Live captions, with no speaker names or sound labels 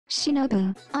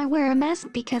Shinobu, I wear a mask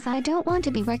because I don't want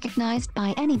to be recognized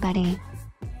by anybody.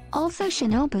 Also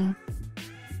Shinobu.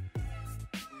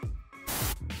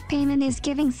 Payment is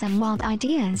giving some wild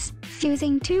ideas.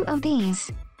 Fusing two of these,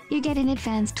 you get an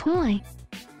advanced toy.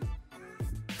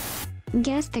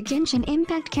 Guess the Genshin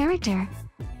Impact character.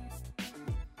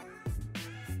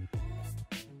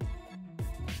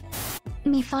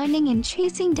 Me finding and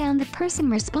chasing down the person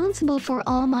responsible for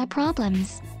all my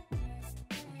problems.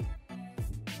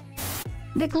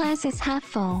 The glass is half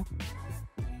full.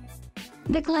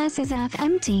 The glass is half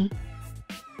empty.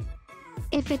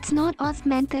 If it's not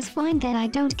osmanthus wine, then I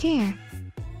don't care.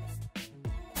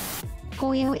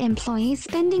 Hoyo employees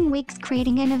spending weeks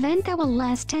creating an event that will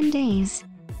last 10 days.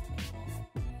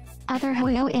 Other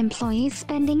Hoyo employees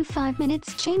spending 5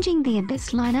 minutes changing the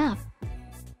Abyss lineup.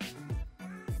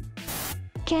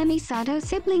 Kamisato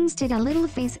siblings did a little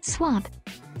face swap.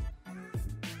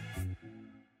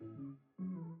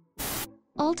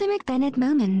 Ultimate Bennett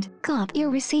moment. Cop,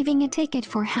 you're receiving a ticket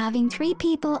for having 3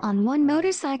 people on one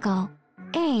motorcycle.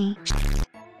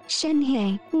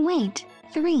 Shinhei, wait.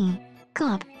 3.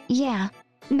 Cop, yeah.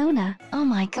 Nona, oh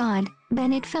my god,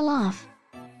 Bennett fell off.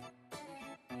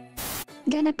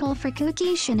 Gonna pull for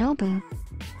Cookie Shinobu.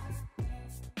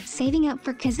 Saving up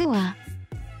for Kazuha.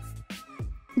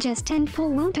 Just 10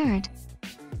 pull won't hurt.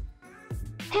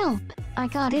 Help, I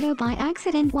got Itto by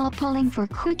accident while pulling for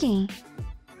Cookie.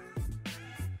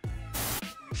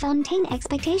 Fontaine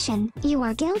expectation, you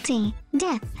are guilty.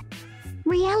 Death.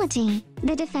 Reality,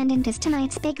 the defendant is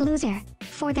tonight's big loser.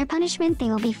 For their punishment they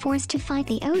will be forced to fight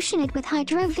the Oceanid with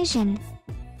Hydrovision.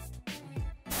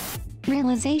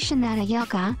 Realization that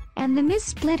Ayaka and the Miss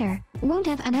Splitter won't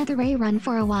have another A run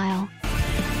for a while.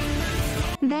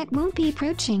 That won't be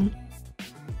approaching.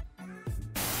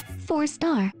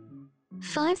 4-star.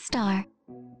 5-star.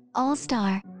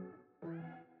 All-star.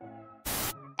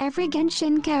 Every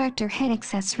Genshin character head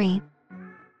accessory.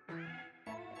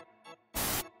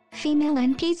 Female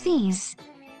NPCs.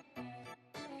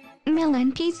 Male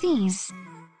NPCs.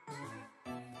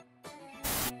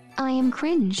 I am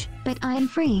cringe, but I am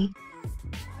free.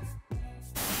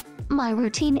 My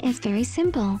routine is very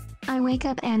simple. I wake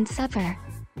up and suffer.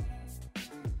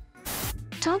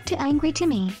 Talk to angry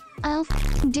Timmy. I'll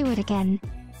do it again.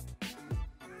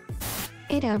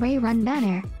 Itto Ray Run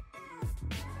banner.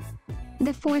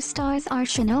 The 4 stars are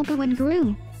Shinobu and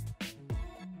Guru.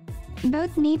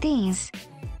 Both need these.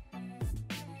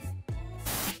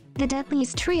 The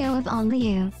deadliest trio of all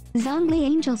Liu, Zhongli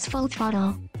Angels full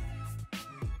throttle.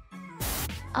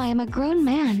 I am a grown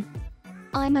man.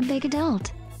 I'm a big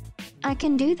adult. I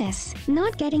can do this.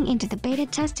 Not getting into the beta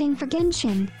testing for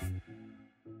Genshin.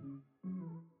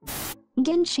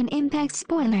 Genshin Impact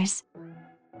spoilers.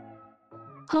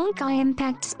 Honkai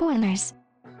Impact spoilers.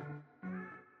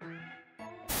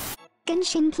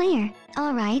 Genshin player.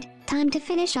 Alright, time to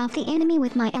finish off the enemy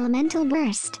with my elemental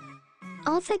burst.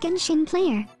 Also Genshin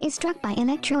player is struck by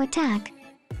electro attack.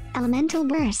 Elemental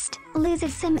burst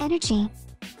loses some energy.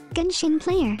 Genshin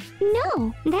player.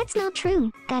 No, that's not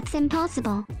true. That's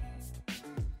impossible.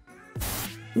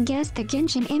 Guess the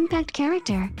Genshin Impact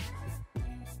character.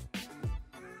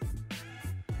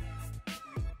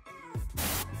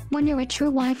 When you're a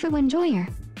true waifu enjoyer.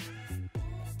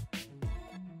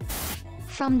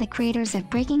 From the creators of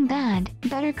Breaking Bad,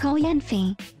 Better Call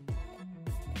Yenfi.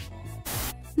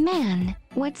 Man,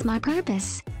 what's my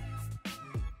purpose?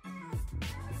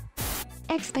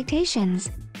 Expectations.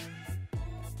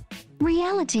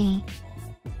 Reality.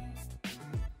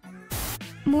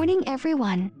 Morning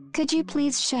everyone, could you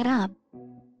please shut up?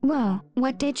 Whoa,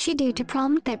 what did she do to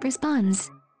prompt that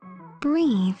response?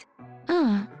 Breathe.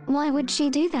 Why would she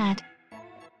do that?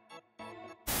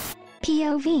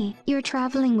 POV, you're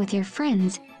traveling with your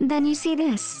friends, then you see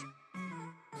this.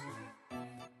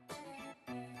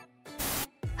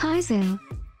 Haizu.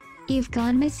 You've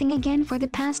gone missing again for the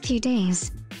past few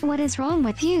days. What is wrong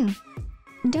with you?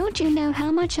 Don't you know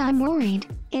how much I'm worried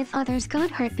if others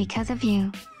got hurt because of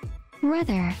you?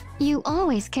 Rather, you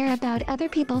always care about other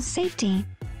people's safety.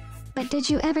 But did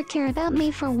you ever care about me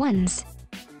for once?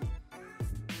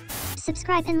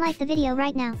 Subscribe and like the video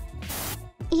right now.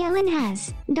 Yellen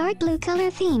has dark blue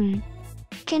color theme.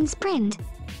 Can sprint.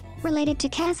 Related to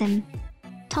Chasm.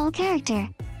 Tall character.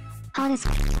 Hot as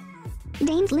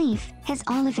Dane's Leaf has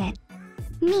all of it.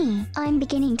 Me, I'm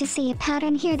beginning to see a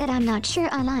pattern here that I'm not sure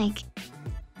I like.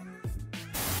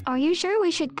 Are you sure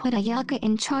we should put Ayaka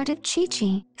in charge of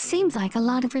Chi-Chi? Seems like a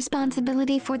lot of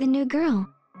responsibility for the new girl.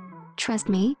 Trust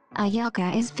me,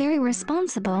 Ayaka is very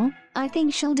responsible. I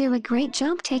think she'll do a great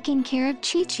job taking care of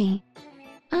Chi-Chi.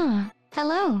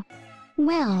 Hello.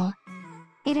 Well,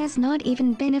 It has not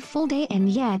even been a full day, and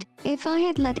yet, if I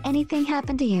had let anything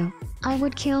happen to you, I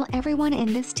would kill everyone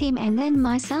in this team and then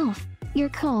myself. You're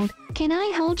cold, can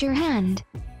I hold your hand?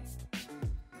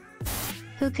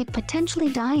 Who could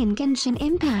potentially die in Genshin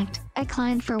Impact? A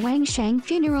client for Wang Shang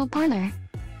Funeral Parlor.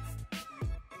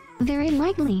 Very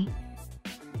likely.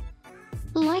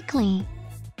 Likely.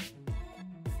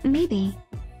 Maybe.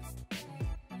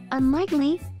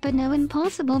 Unlikely, but no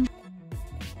impossible.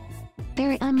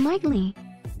 Very unlikely.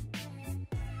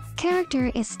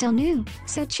 Character is still new,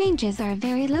 so changes are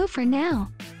very low for now.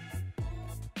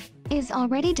 Is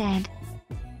already dead.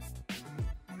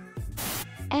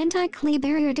 Anti-Klee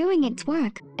barrier doing its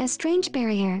work, a strange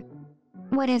barrier.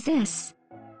 What is this?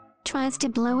 Tries to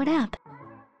blow it up.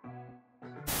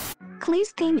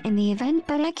 Klee's theme in the event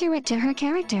but accurate to her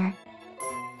character.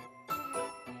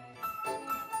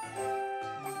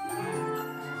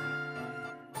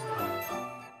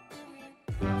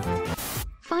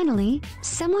 Finally,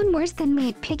 someone worse than me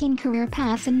at picking career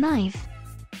paths in life.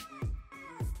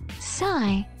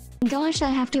 Sigh. Gosh, I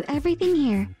have to do everything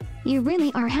here. You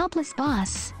really are helpless,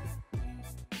 boss.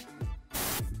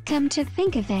 Come to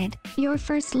think of it, your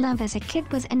first love as a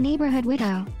kid was a neighborhood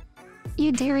widow.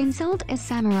 You dare insult a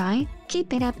samurai?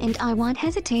 Keep it up and I won't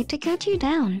hesitate to cut you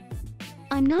down.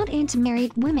 I'm not into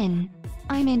married women.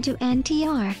 I'm into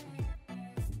NTR.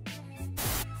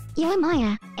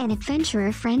 Maya, an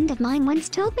adventurer friend of mine once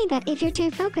told me that if you're too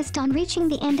focused on reaching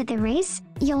the end of the race,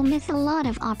 you'll miss a lot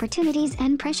of opportunities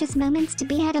and precious moments to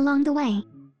be had along the way.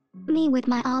 Me with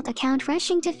my alt account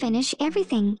rushing to finish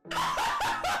everything.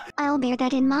 I'll bear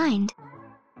that in mind.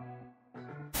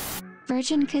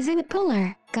 Virgin Kazuha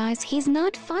Puller. Guys, he's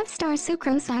not 5-star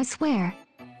sucrose, I swear.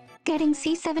 Getting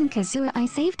C7 Kazuha, I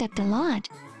saved up a lot.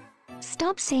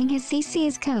 Stop saying his CC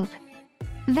is cope.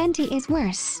 Venti is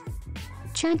worse.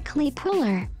 Chad Klee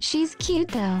Puller, she's cute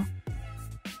though.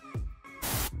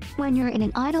 When you're in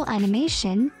an idle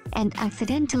animation, and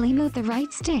accidentally move the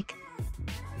right stick.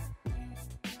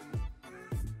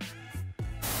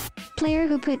 Player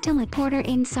who put teleporter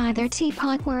inside their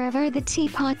teapot wherever the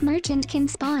teapot merchant can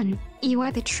spawn. You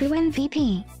are the true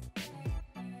MVP.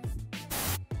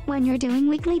 When you're doing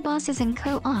weekly bosses in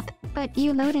co-op, but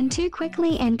you load in too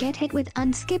quickly and get hit with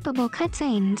unskippable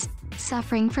cutscenes,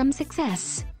 suffering from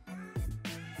success.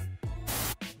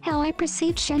 How I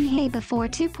perceived Shenhei before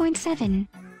 2.7.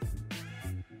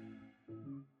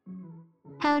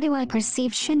 How do I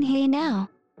perceive Shenhei now?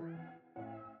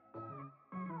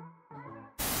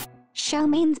 Show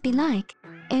means be like.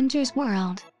 Enters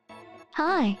world.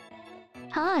 Hi.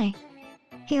 Hi.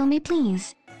 Heal me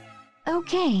please.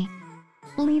 Okay.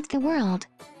 Leave the world.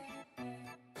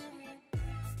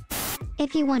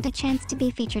 If you want a chance to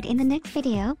be featured in the next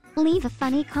video, leave a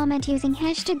funny comment using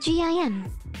 #GIM.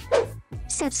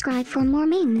 Subscribe for more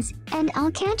memes, and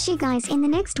I'll catch you guys in the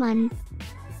next one.